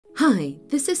Hi,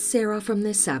 this is Sarah from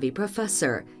The Savvy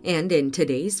Professor, and in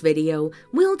today's video,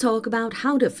 we'll talk about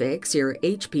how to fix your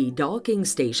HP docking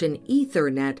station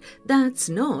Ethernet that's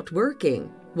not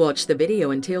working. Watch the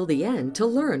video until the end to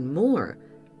learn more.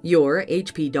 Your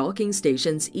HP docking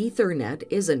station's Ethernet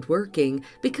isn't working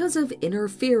because of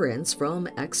interference from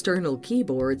external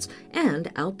keyboards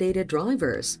and outdated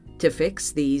drivers. To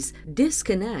fix these,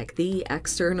 disconnect the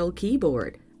external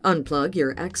keyboard. Unplug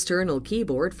your external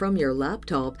keyboard from your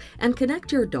laptop and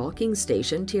connect your docking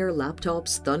station to your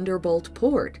laptop's Thunderbolt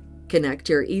port. Connect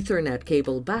your Ethernet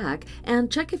cable back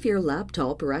and check if your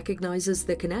laptop recognizes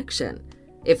the connection.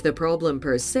 If the problem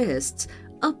persists,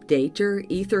 update your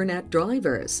Ethernet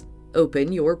drivers.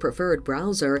 Open your preferred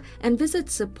browser and visit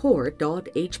support.hp.com.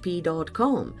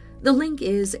 The link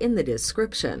is in the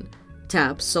description.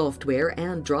 Tap Software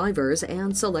and Drivers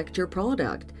and select your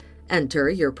product. Enter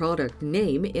your product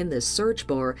name in the search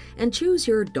bar and choose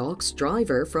your docs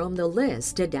driver from the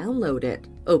list to download it.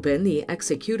 Open the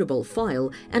executable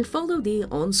file and follow the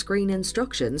on-screen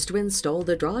instructions to install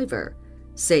the driver.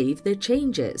 Save the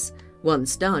changes.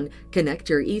 Once done, connect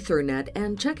your Ethernet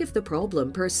and check if the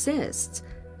problem persists.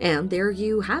 And there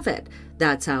you have it.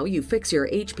 That's how you fix your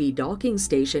HP docking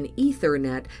station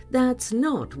Ethernet that's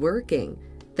not working.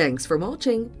 Thanks for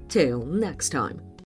watching. Till next time.